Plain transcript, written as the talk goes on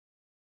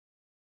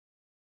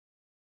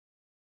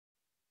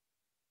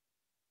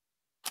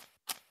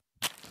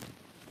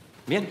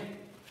Bien.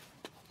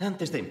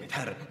 Antes de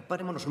empezar,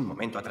 parémonos un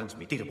momento a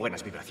transmitir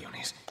buenas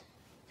vibraciones.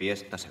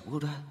 Fiesta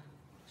segura,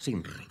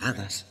 sin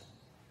regadas.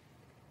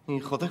 Y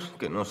joder,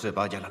 que no se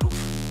vaya la luz.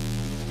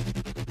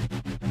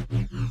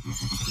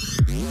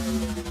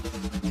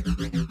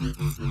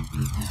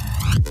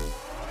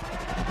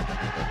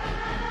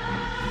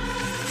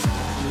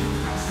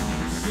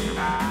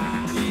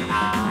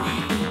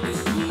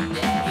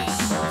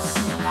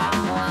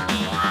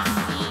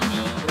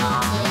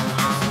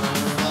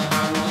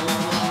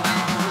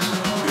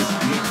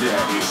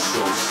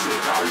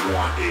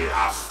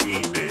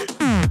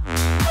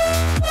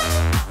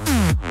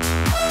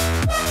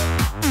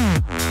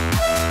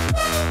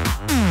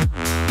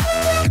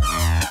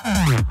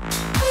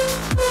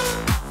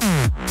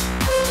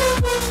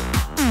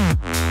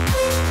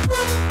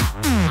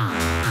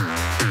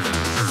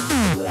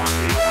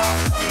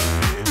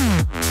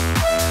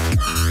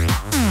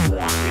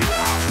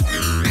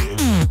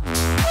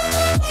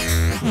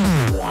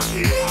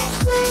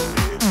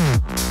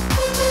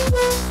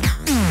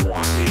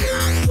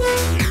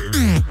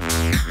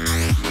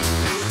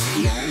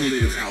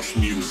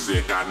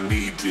 I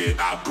need it,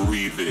 I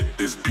breathe it.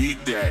 This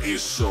beat that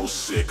is so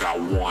sick, I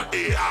want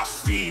it, I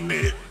fiend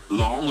it.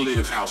 Long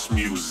live house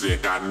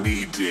music, I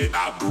need it,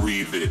 I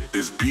breathe it.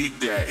 This beat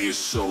that is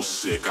so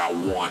sick, I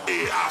want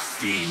it, I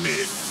fiend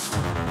it.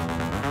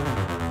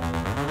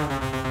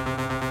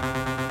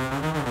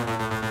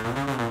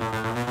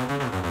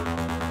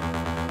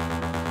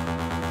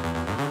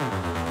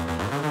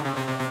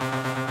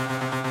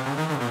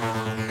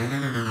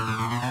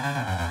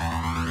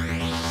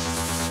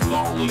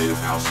 Long live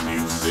house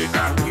music,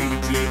 I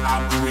need it,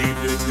 I breathe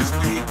it. This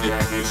beat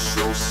that is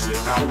so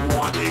sick, I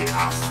want it,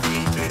 I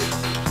fiend it.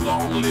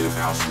 Long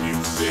live house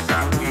music,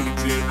 I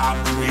need it, I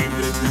breathe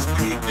it. This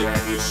beat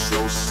that is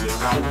so sick,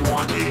 I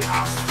want it,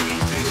 I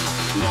fiend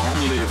it. Long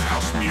live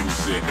house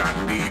music, I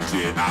need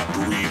it, I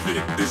breathe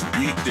it. This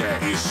beat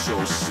that is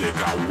so sick,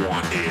 I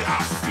want it,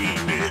 I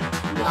fiend it.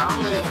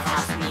 Long live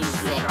house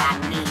music, I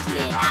need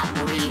it, I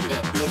breathe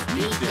it. This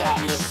beat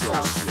that is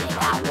so sick,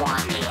 I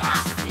want it,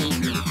 I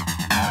fiend it.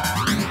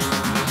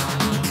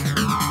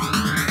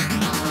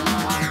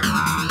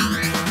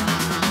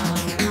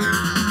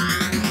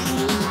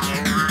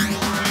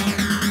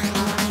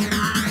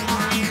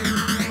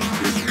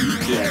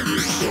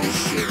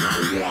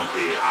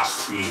 I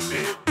fiend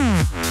it.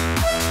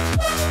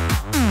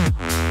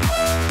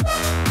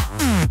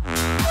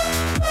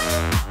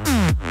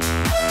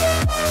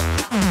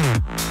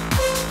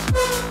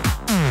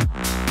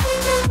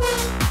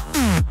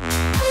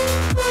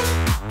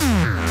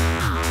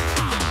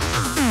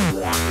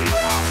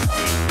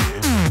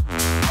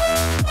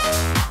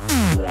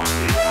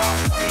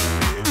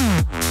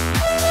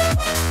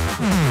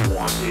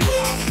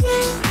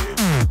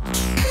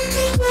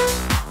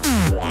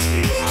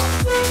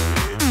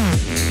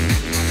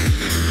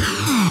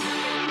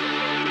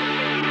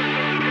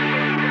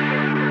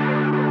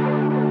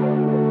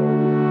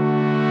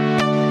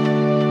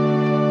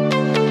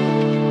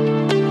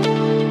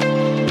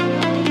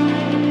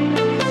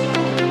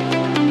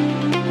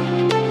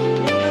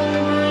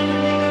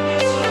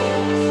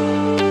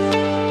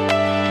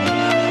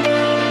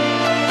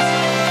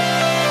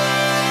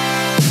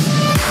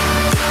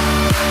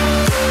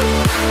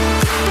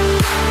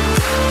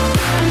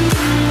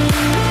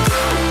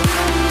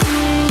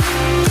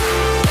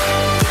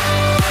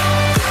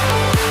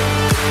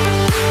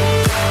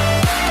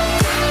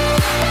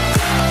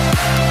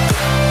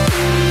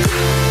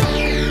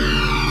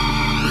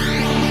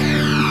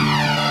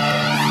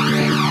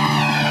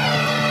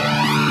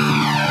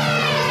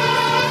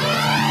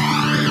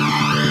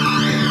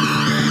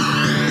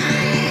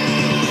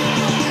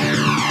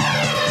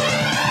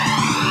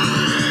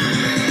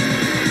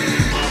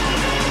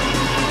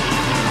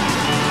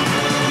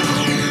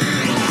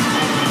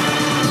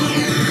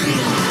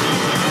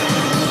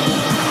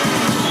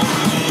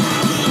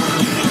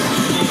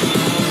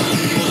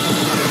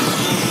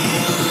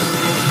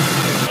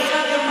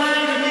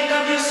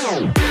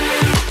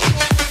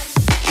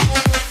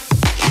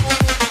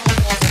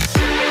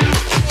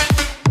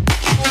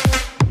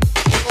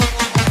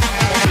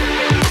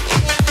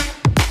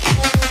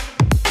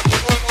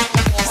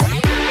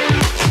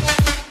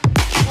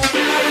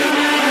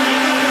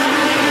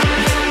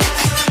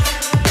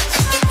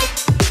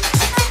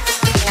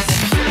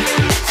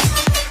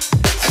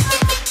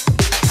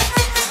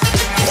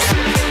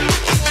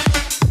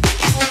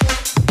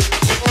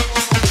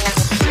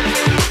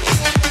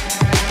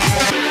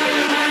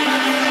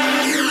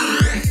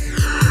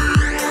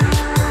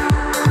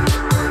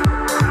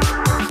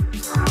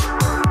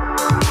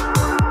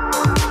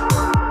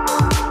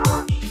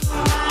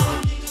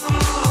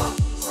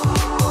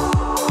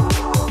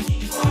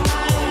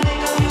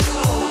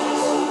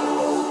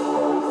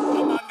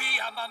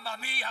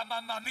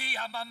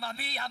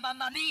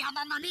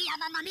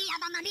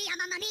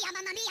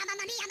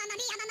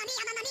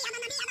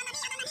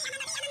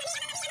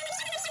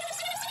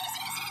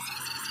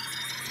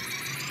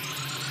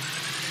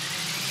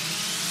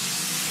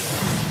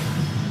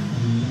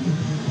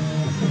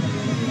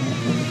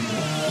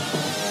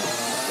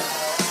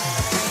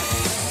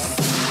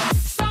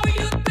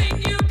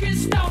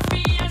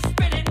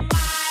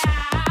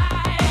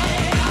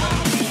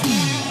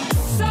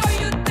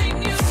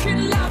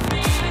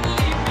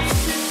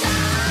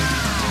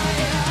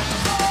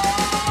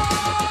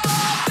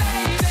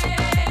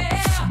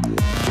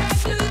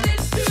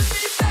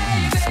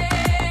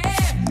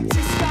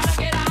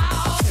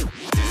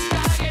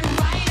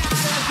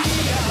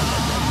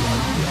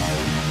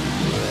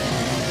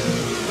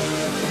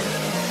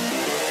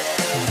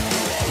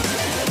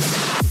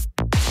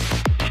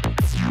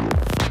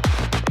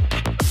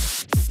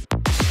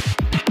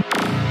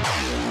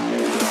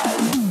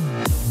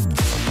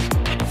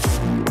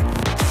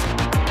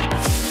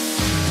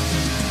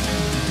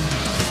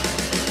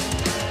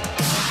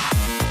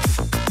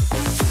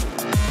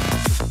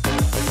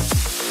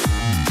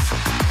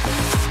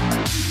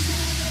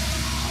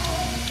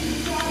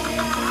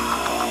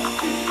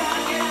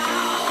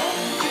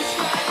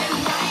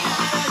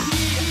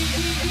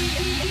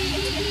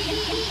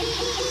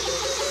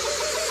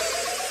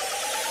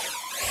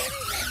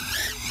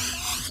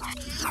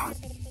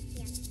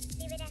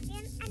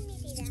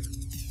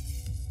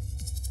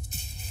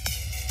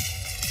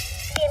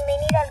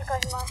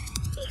 cosmos,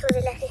 hijo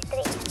de las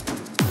estrellas.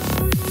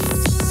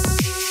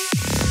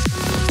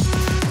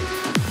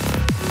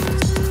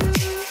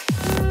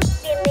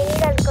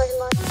 Bienvenido al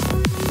cosmos.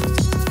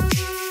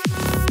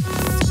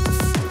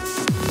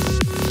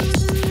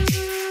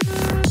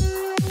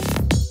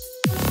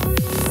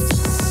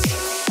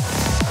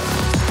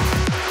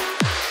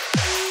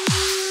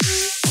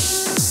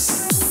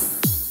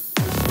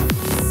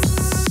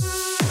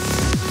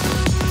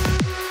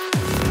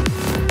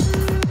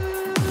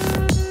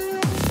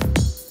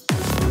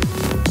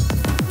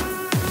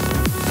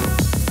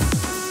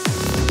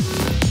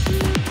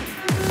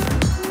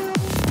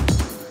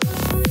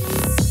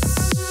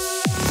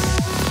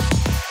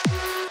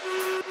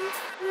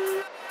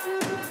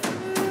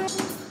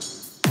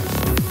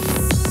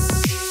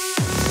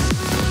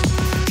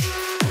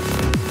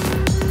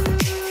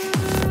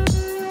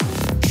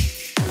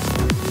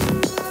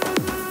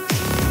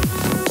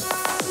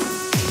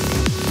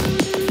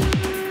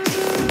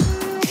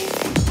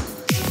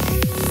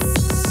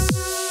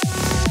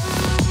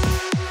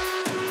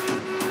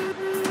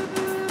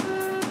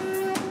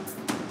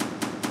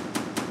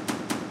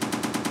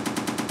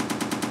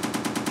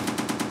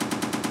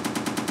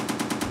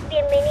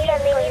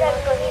 Bienvenido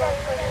al cosmos,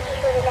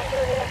 hijo de las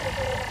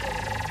estrellas.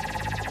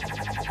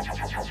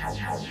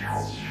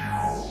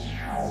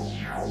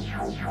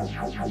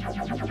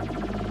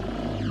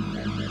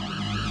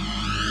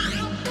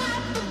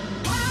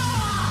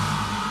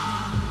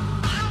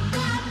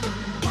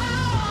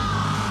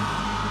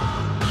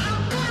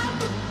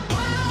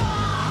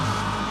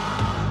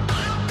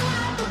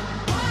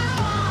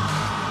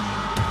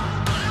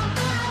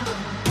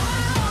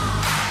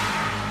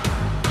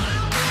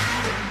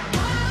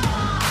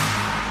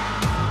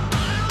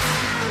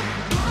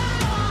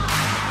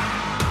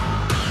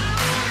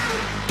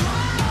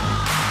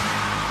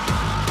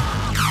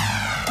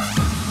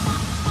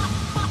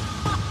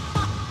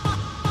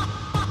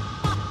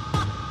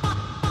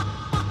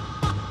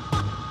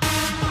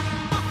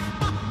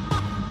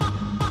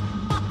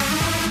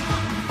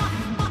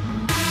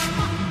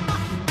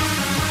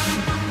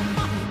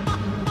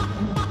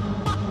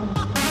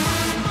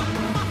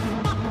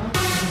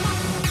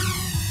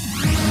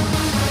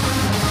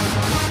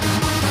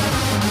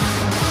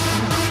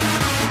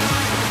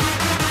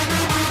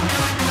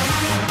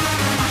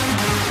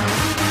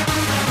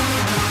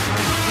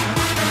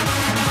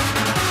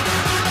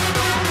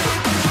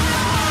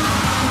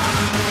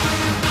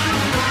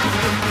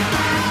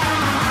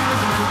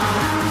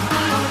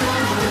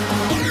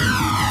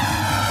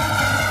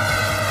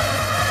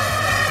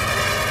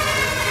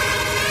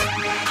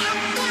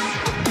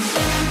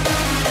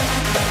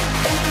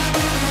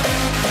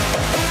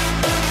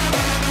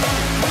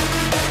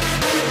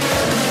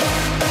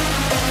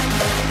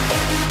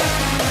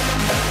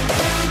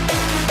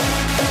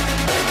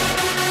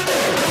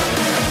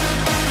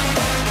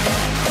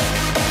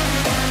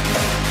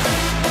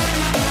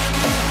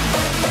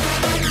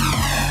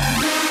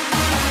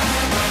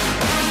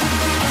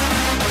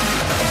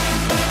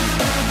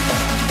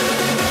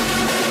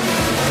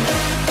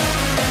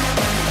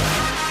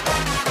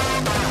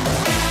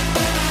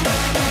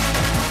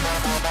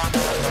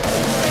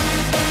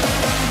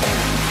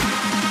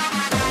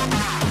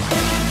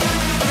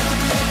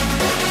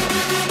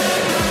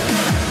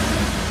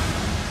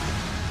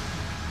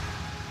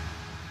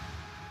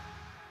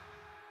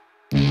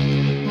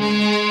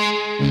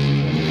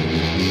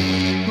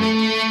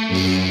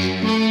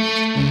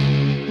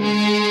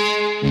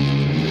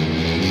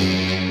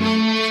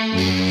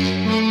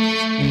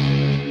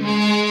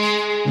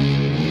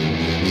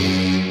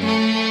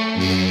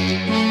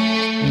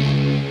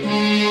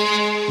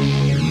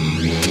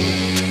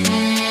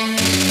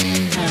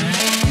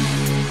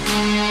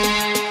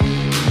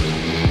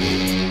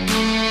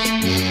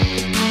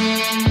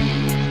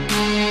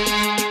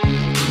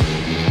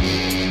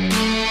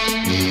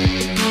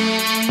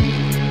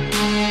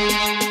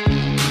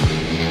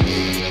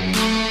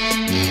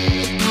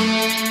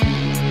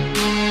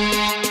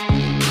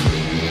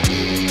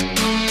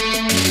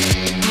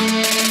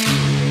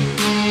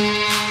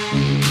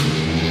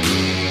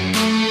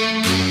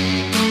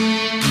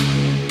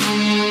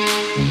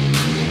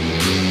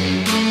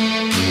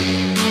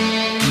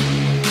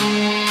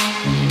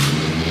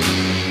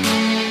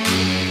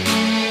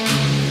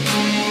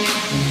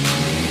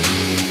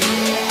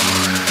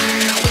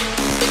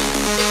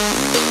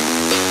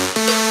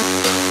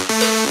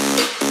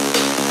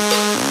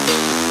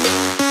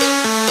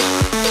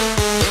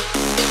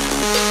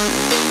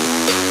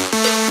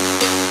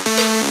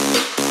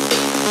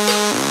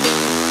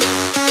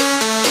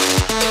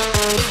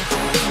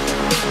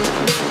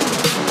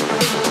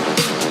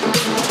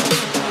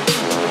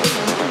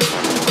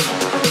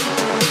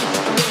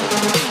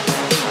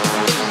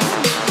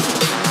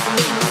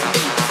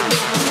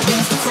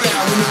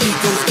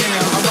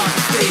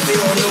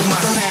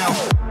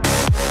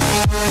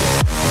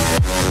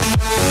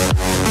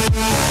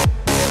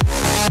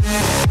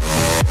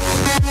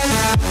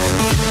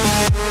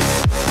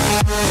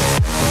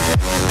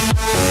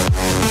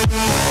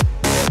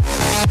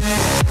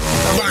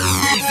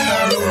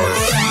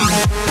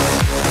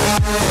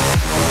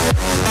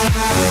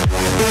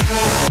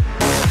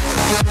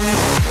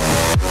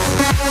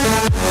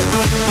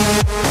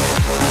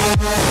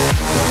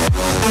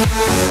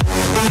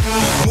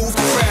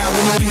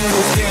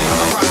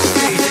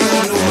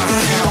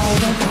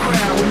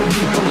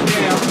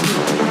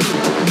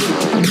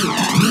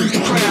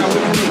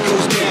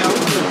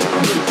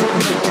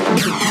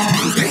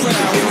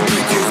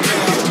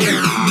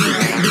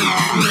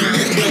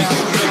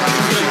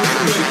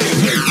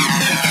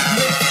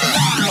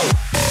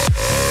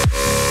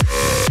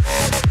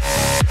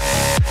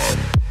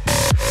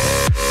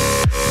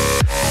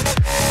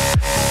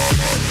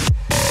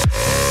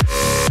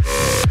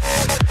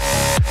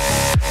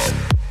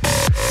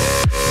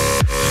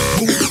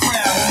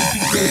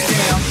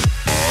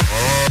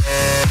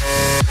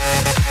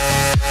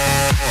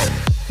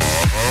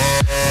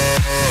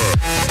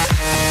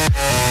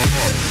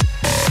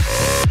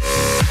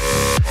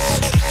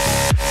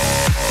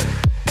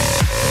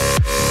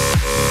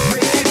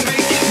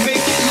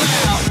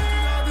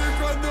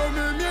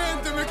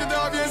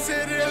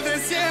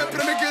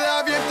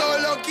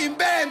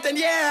 mienten,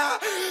 yeah.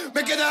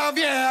 Me queda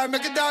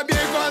bien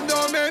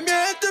cuando me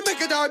mienten, me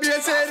queda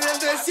bien ser el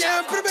de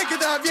siempre, me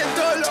queda bien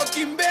todo lo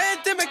que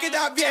invente, me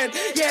queda bien,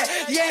 yeah,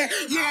 yeah,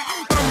 yeah.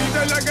 Mami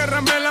de la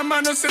agárrame la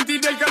mano,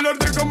 sentir el calor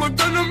de cómo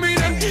todos nos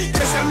miran. Que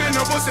si al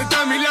menos vos estás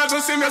a mi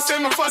lado, se me hace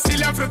más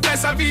fácil afrontar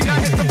esa vida.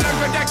 Estos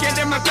blancos ya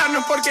quieren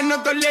matarnos porque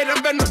no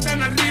toleran vernos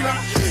tan arriba.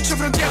 Yo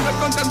fronteando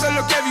contando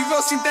lo que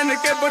vivo sin tener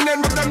que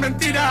ponerme tan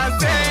mentiras,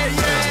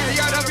 yeah. Y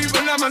ahora vivo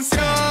en la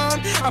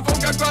mansión, a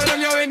poca cuadra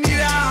mi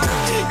avenida.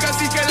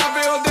 Casi que la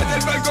veo desde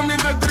el balcón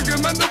mientras estoy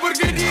quemando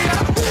porquería.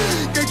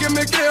 Que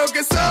me creo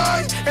que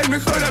soy el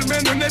mejor al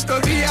menos en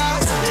estos días.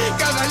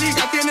 Cada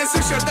liga tiene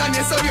su Jordan y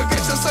es obvio que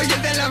yo soy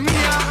el de la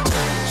mía.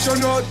 Yo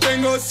no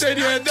tengo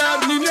seriedad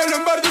ni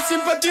Lombardi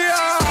simpatía.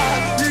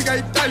 Liga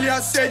Italia,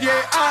 Serie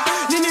A,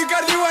 ni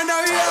Cardi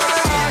buena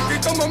vida. Que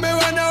cómo me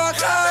van a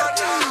bajar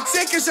si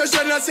es que yo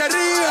ya nací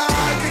arriba.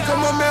 Que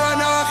cómo me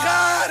van a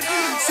bajar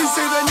si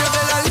soy dueño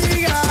de la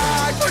liga.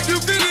 What you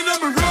feeling,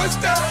 I'm a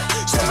rockstar.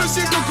 Yo me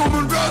siento como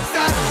un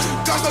rockstar.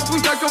 Cojo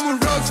punta como un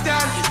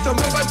rockstar.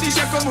 Tomo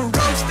pastillas como un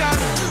rockstar.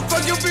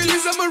 Fuck you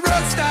feelings, I'm a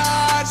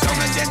rockstar. Yo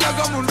me siento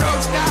como un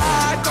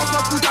rockstar.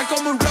 Cojo punta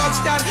como un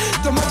rockstar.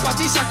 Tomo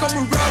pastillas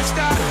como un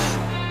rockstar.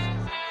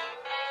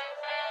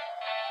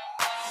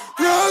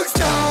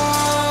 Rockstar.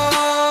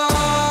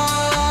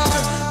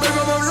 Baby,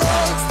 I'm a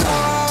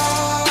rockstar.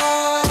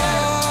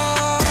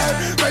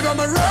 Baby, I'm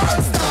a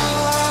rockstar.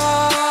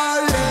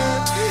 Yeah,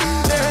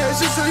 yeah,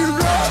 yo soy un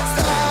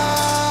rockstar.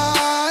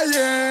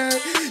 Yeah,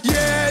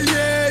 yeah,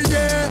 yeah,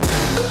 yeah.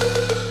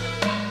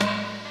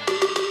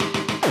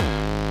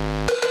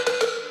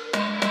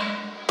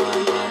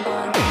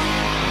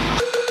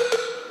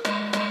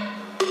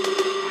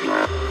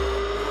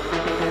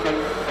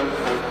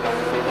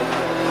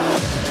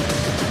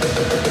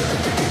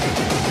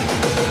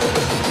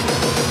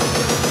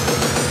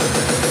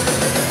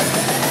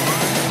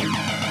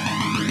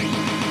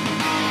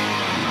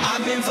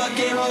 I've been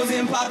fucking hoes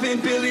and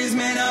popping pillies,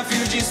 man, I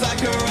feel just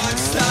like a rock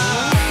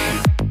star.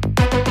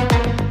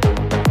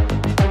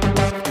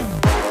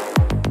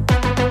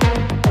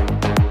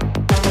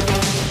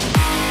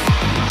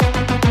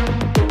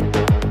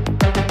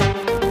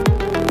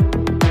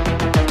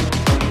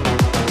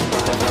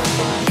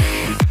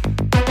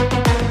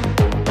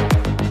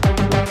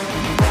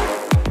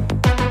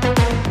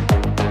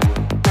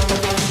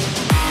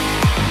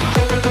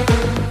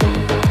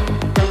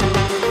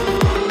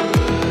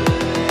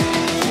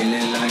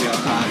 Feeling like a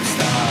rock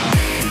star.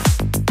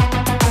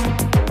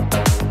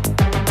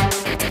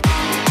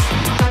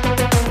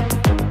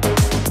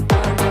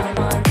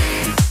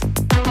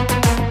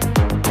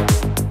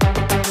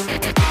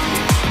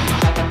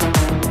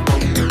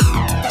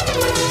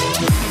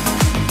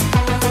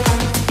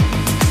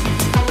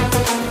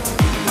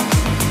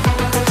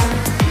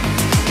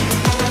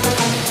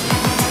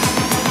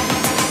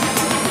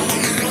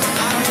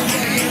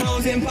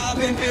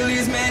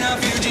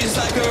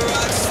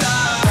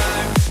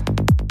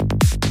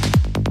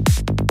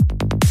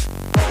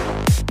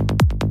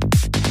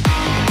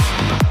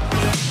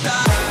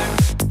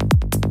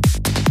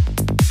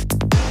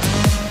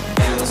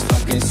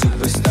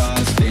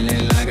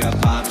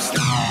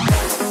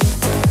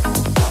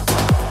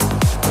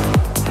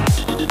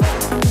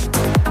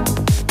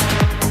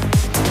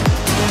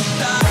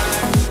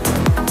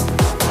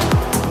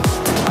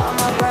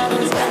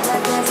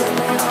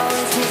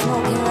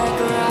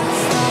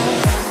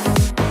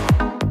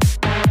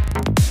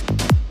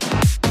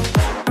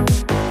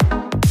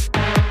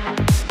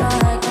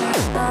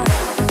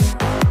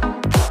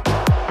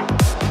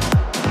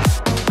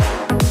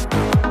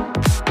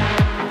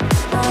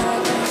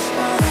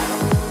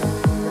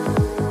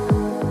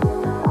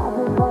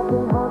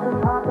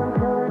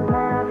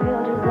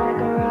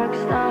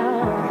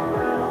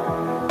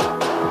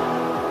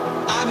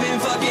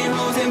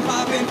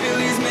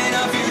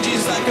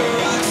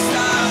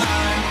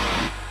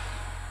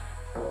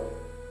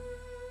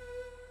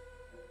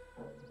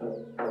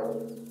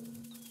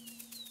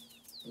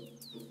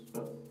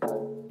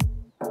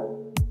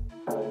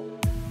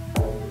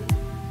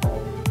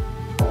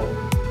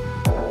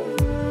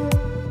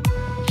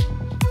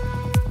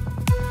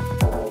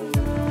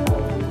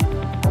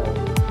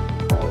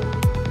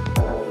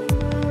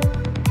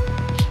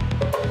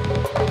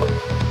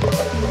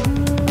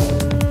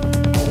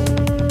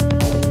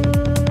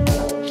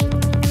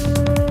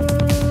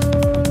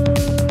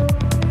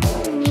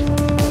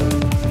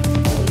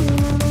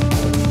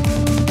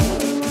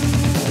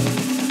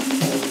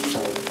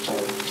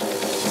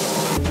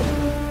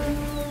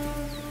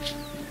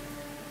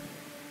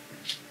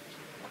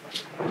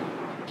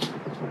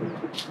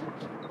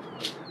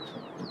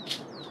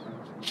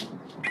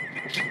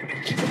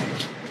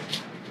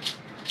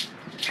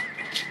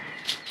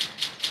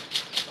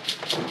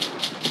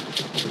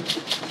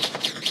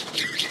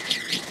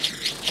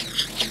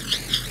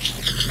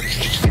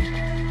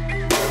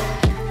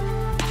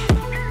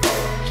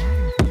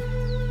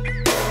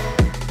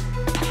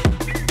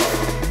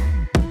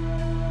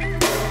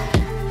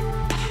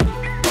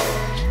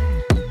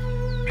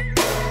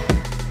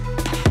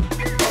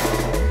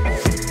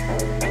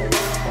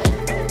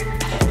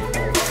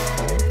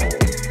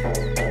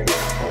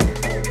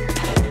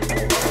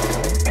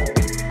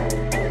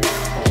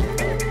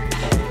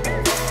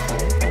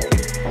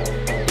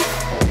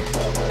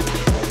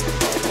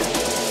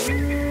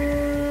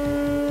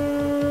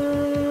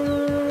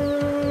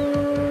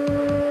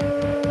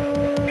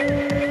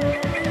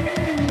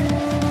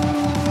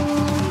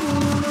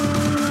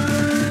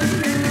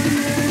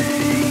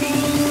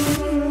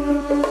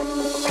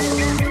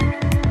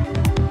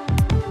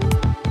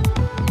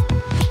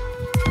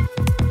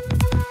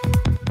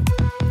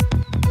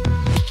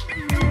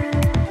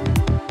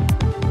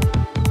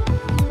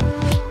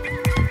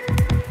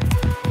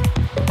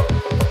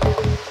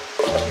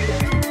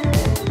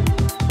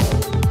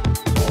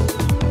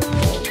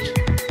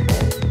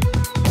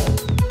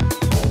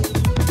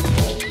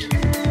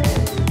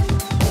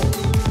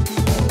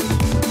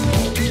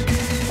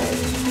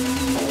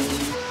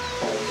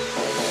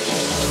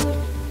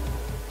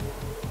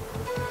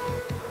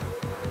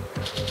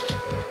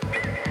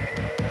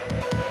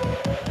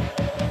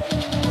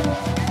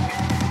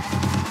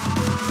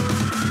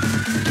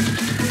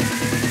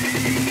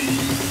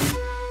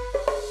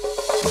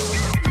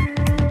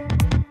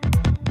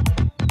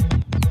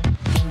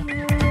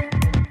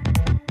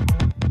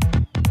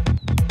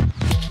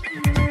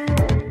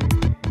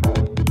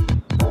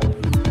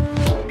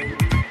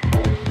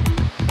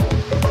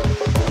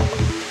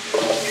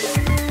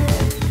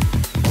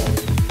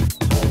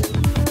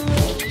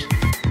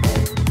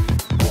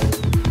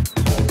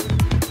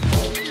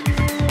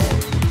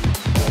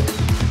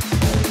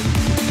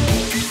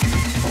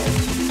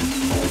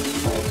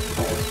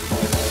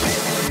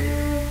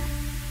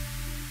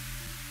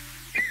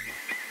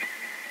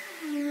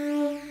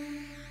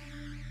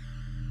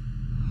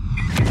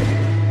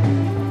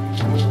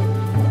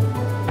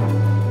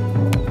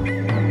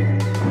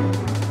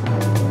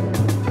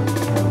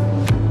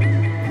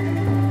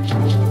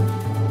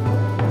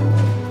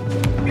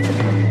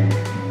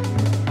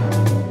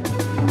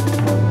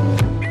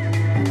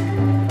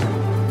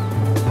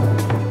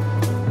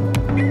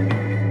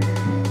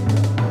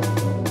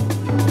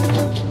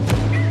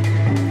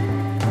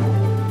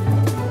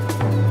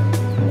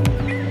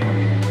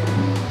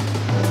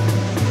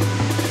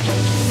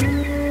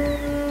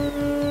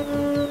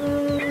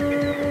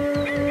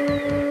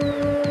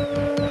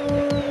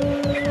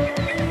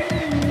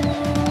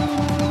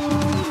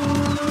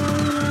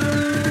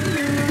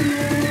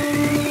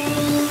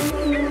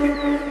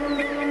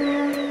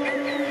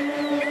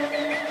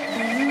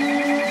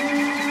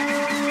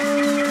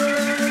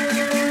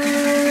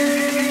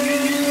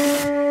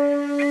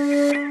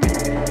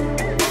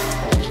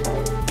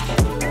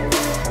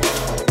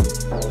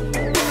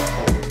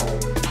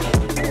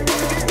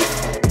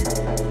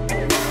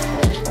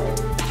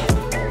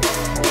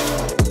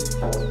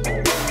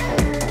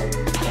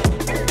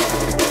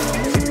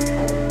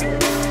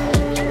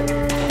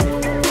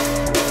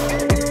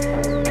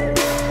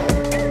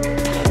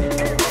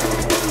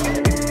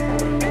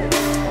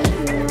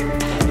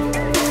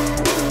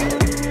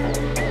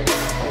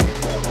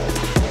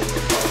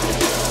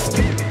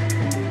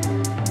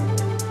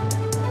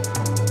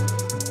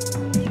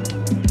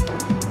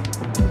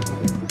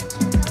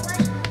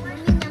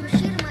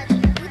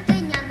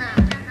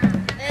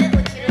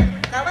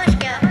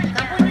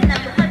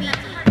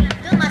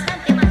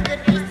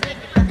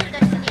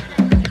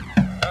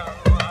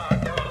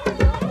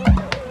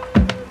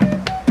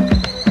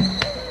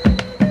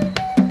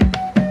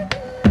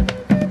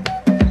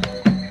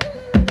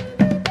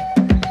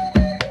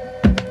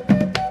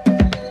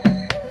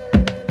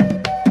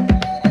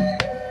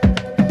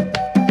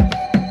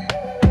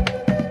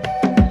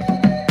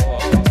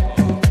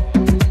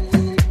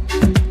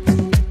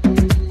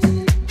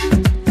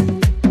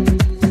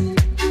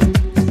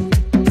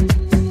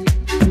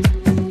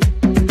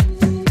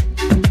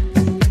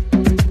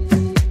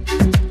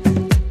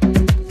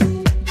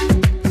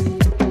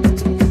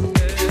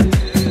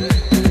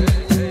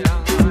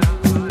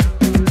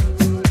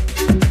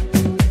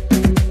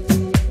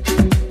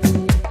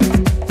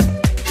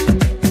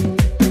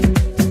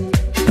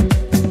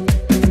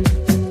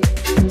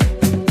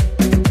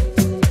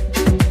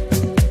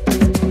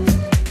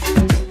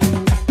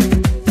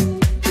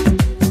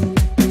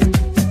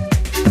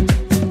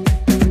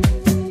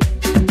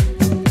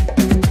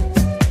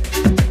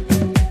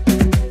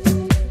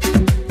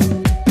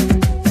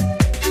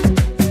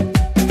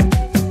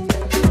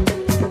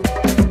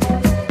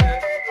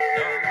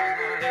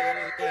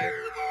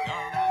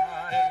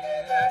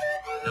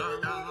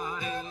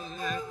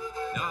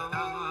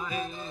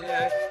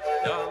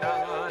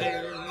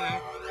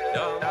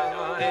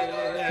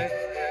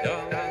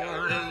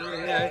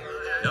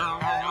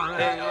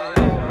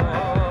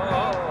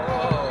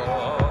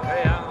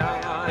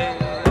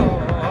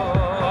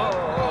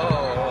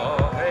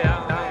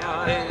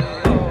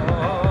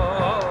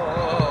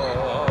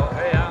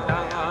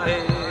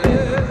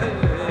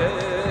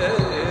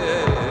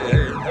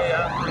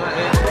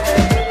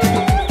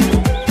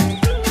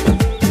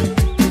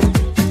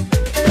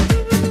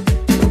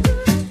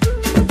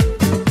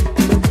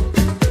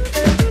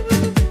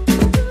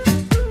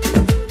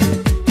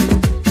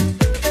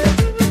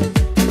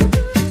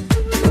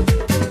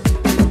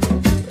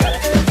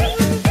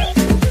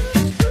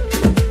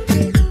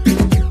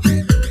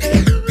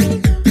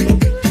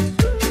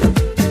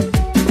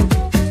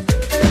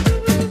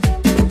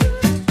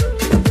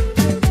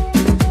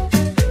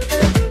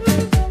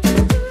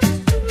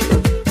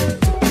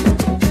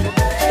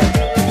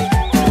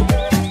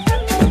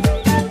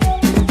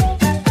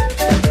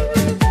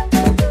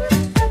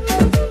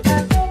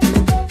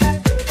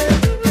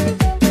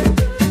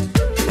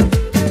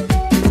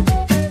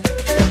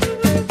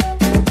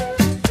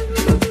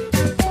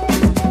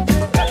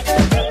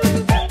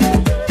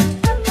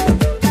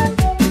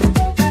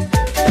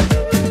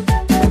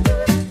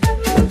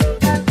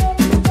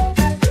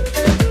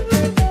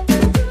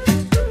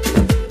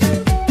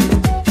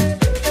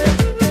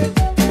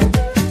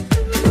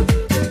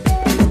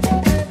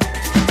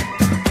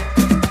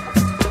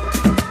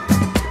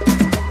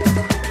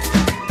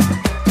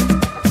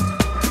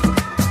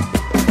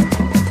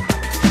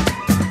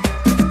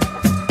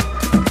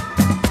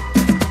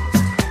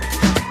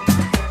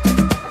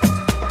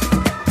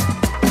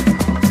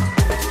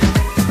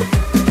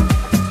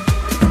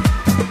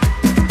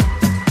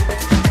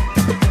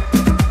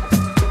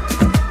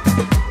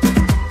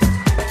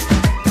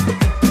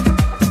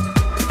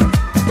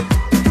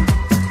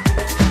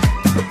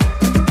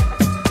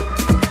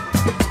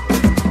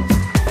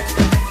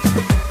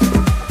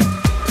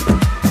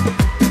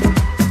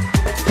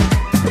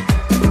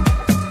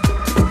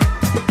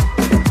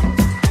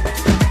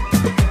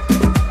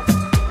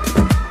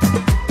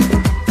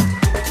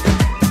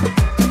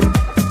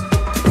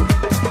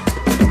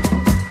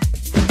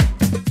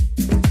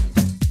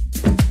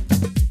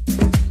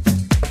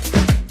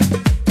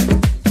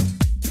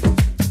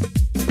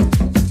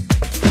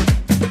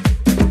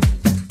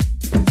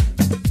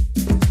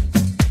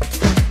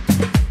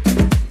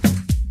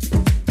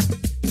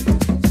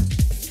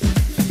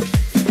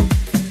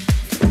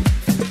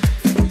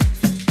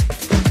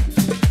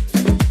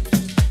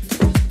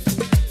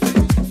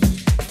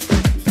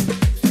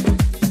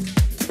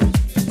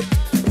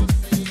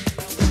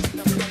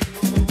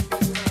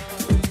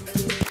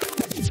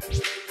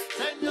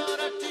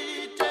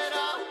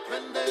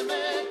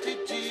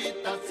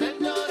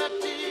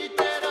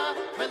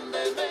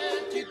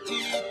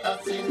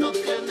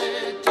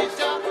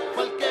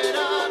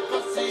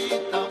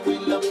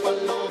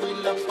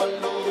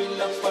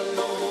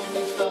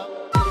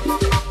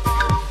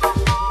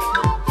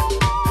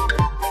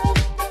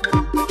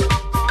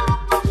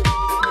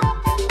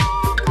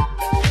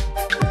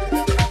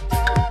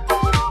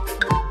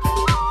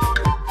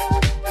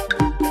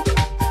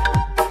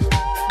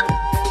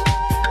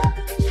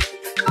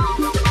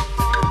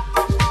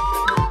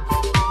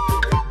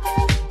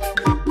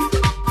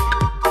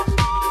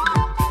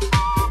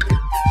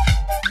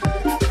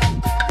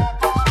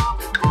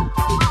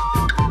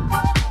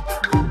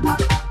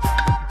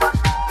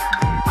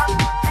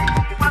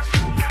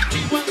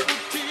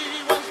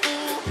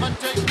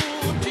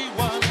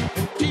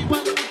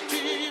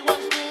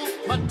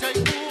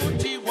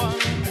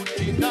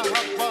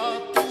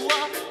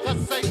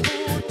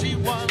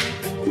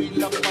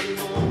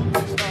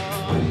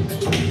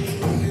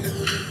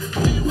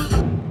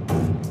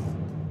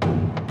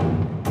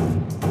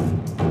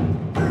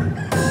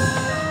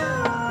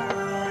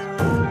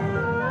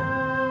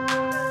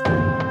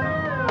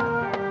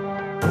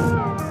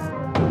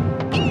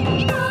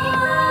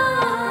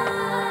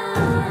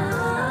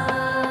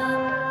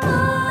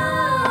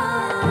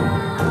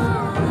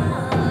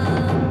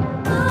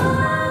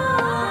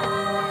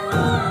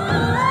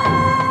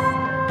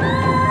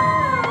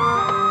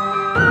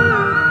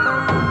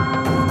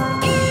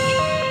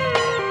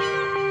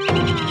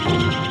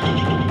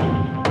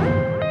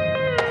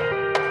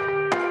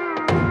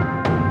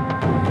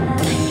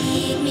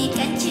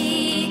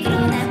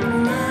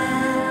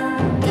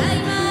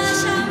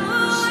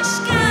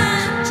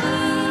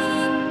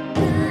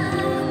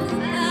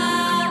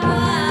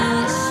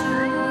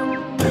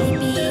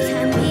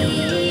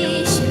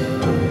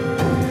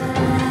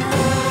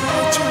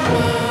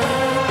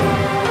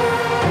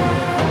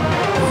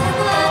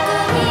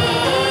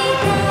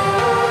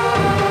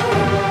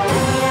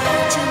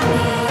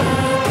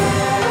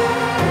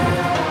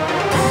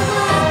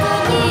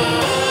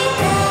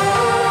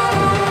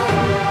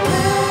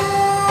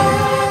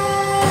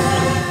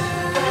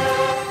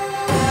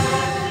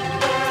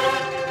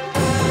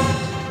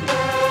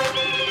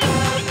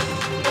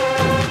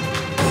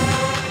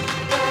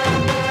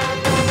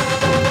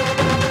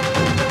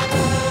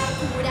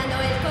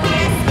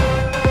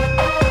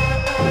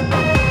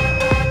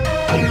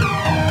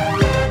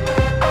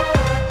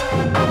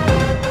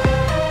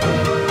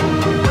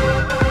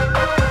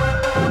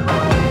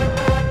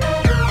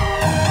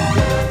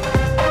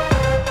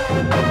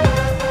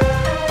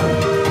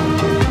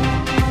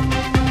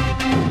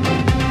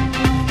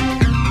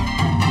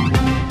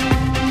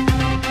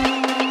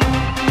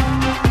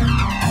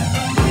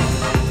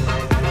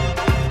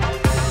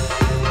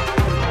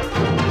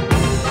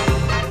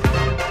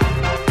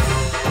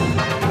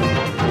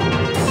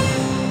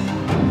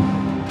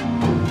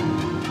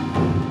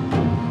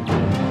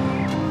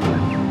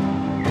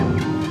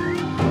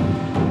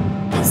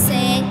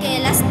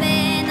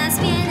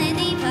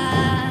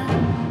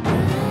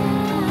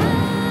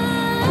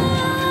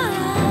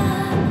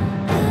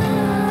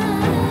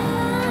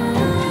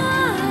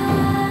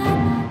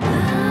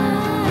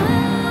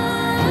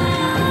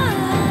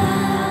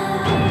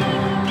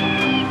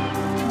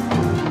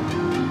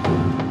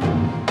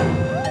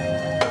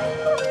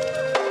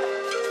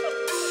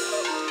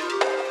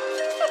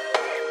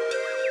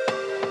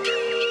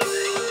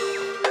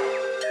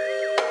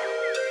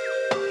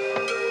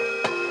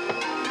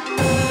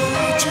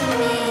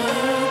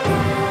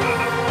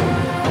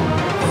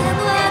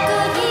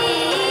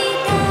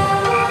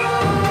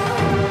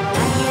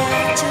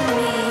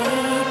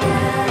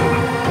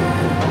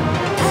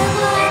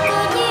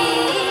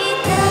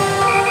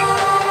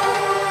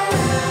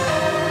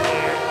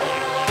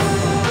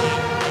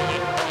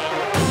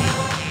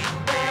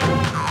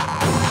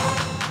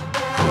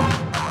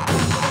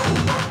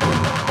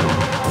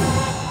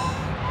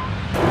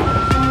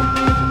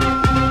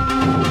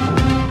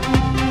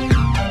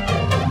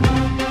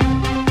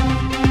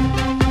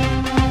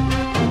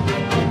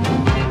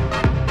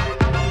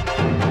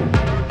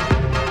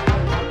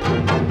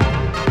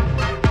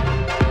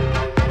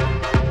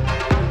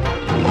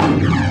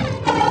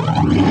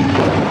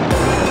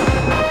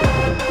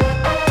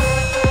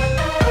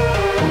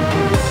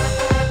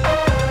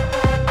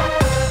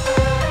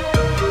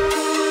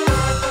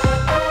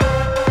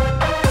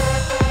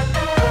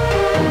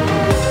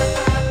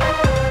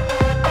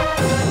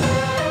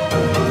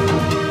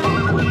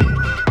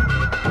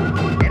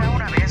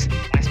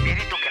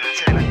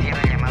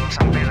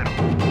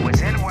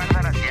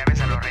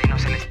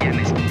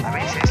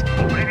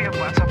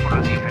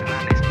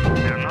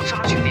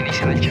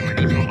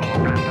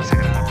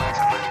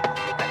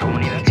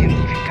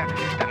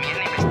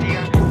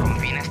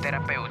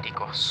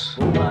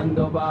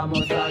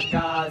 vamos a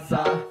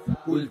casa,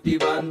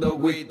 cultivando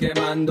weed,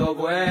 quemando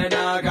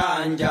buena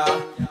ganja.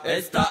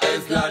 Esta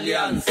es la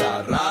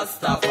alianza,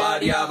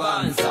 Rastafari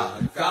avanza,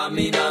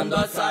 caminando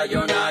a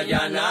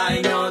Sayonara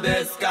y no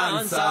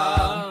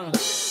descansa.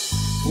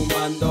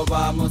 Fumando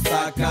vamos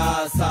a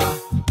casa,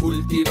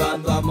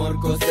 cultivando amor,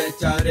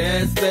 cosechar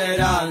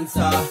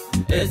esperanza.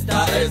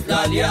 Esta es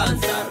la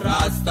alianza,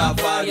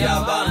 Rastafari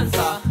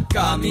avanza,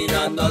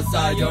 caminando a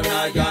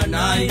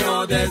Sayonara y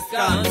no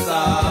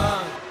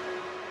descansa.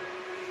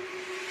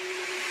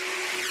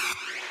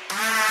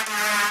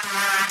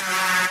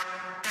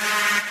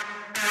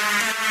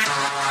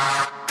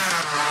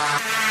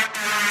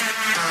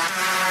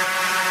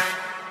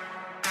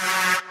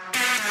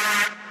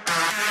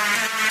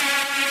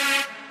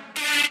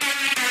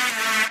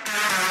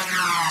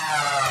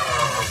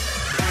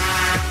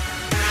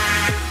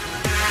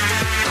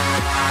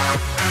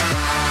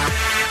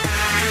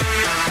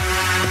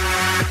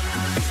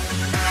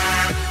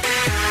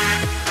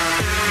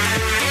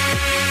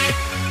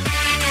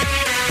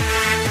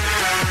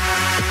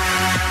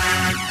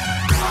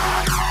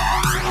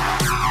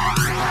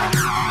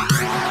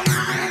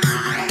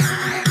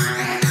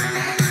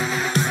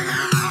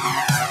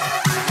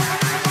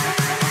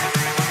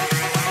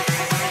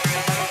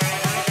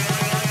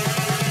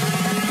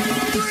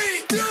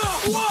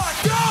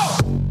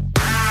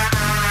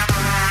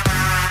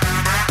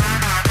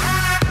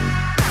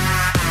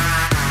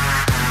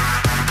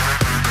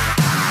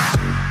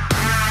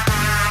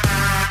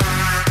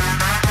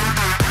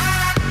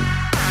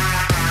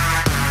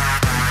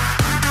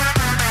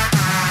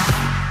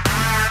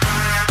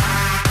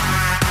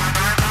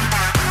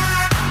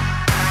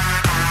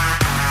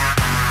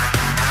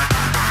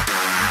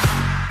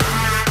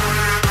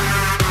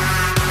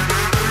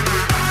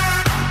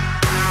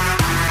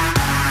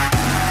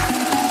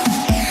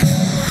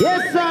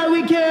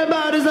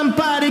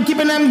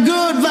 Them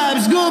good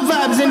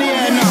vibes in the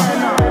air now.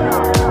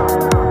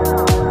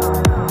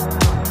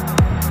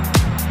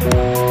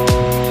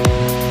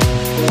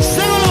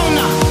 Sing along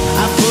now.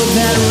 I put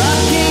that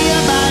rock in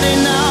your body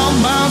now,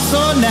 bounce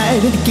all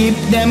night. Keep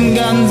them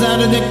guns out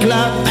of the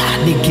club,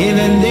 they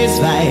killing this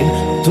vibe.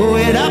 Throw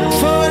it up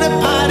for the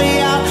party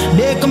out,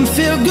 they can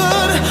feel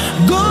good.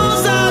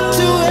 Goes out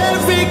to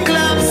every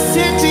club,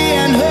 city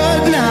and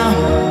hood now.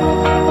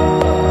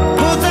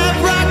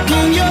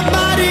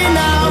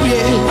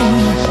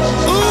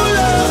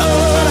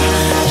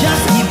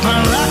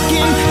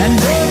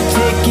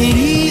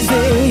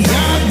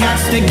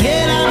 To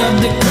get out of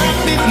the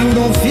club if you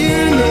don't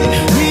feel me,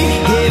 we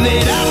give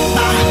it up,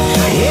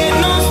 ain't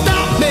no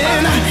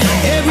stopping.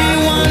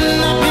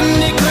 Everyone up in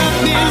the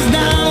club is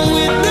down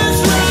with this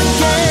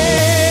rocket.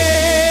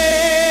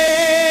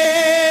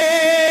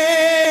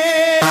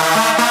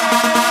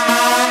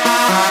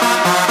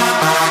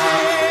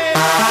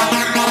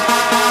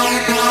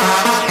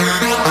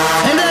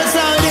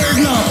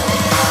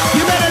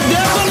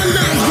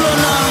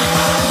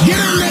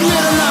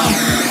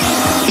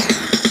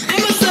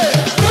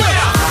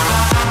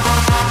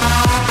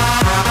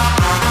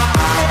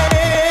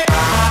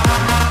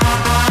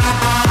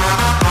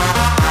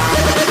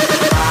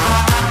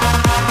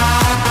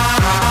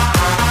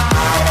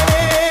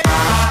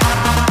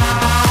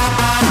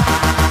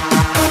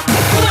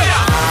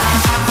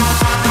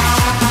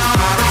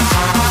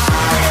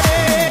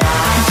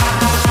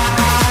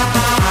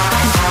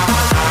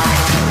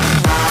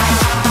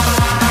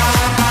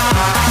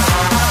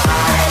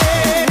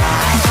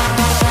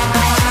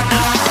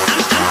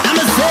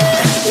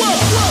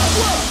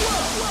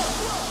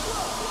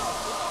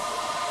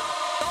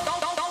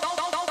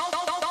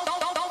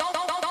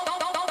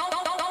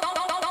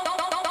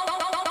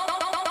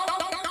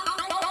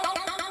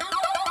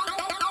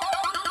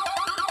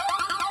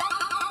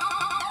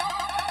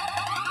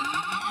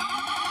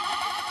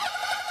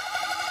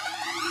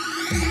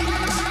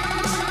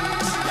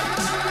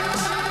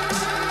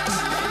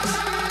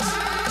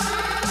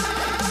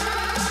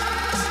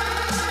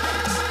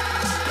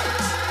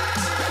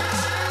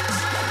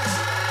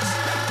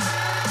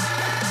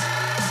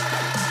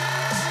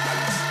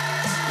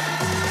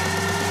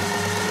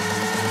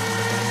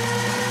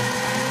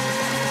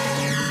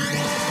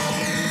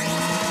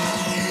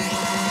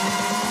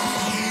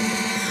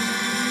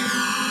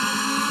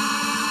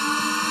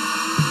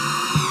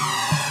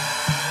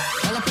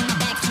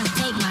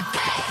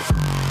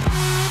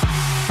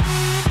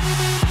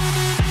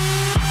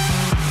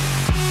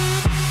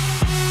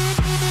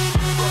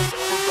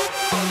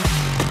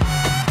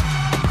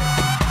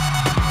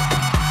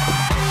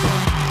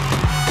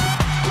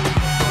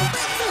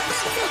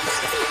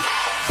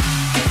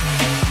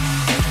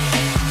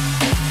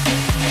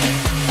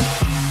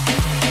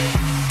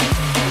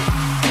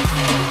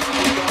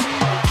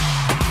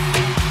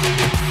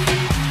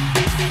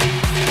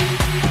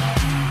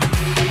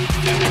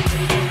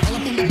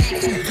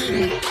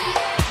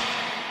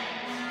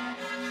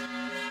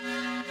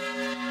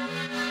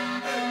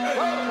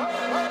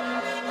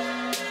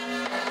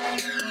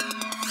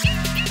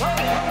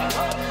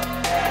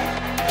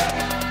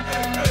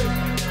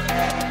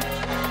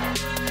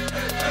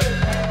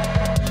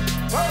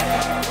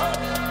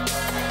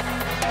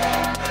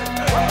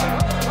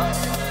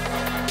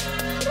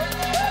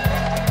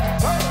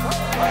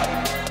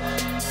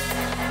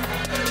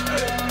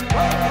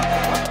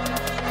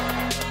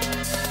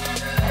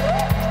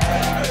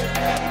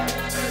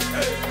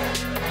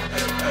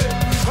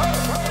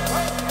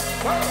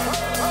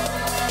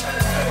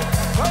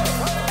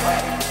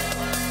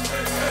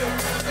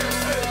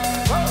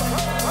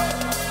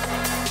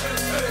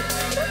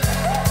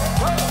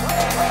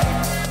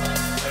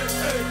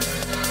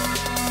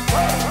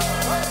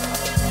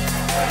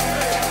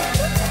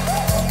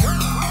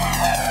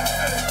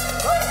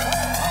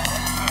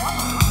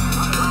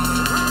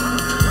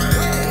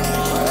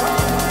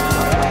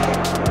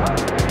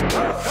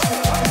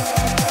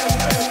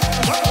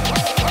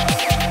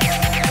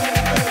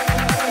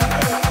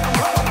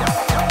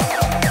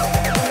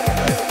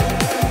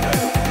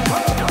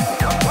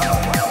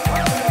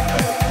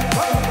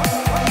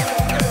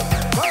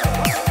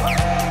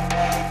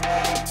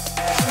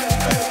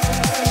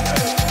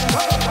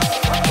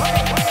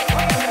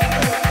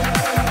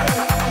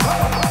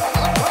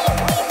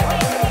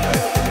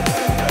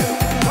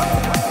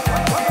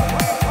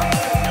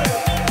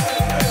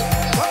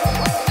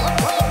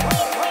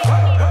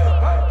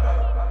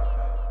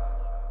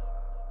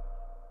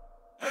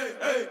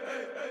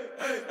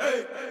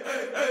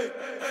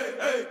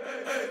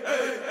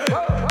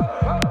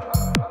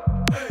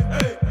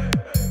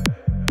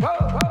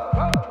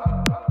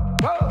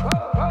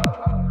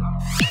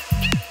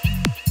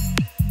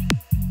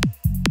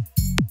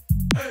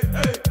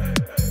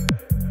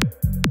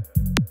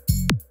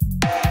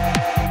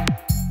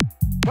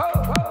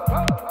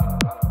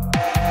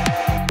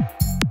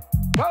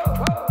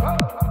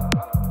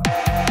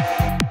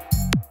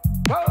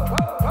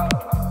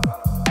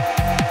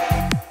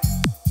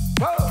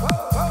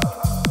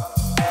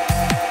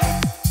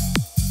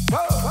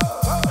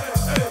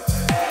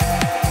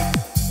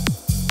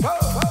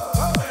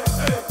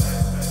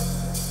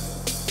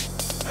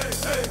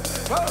 hey,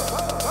 hey,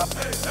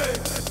 hey, hey,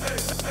 hey, hey,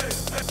 hey,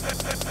 hey, hey,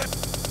 hey,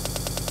 hey.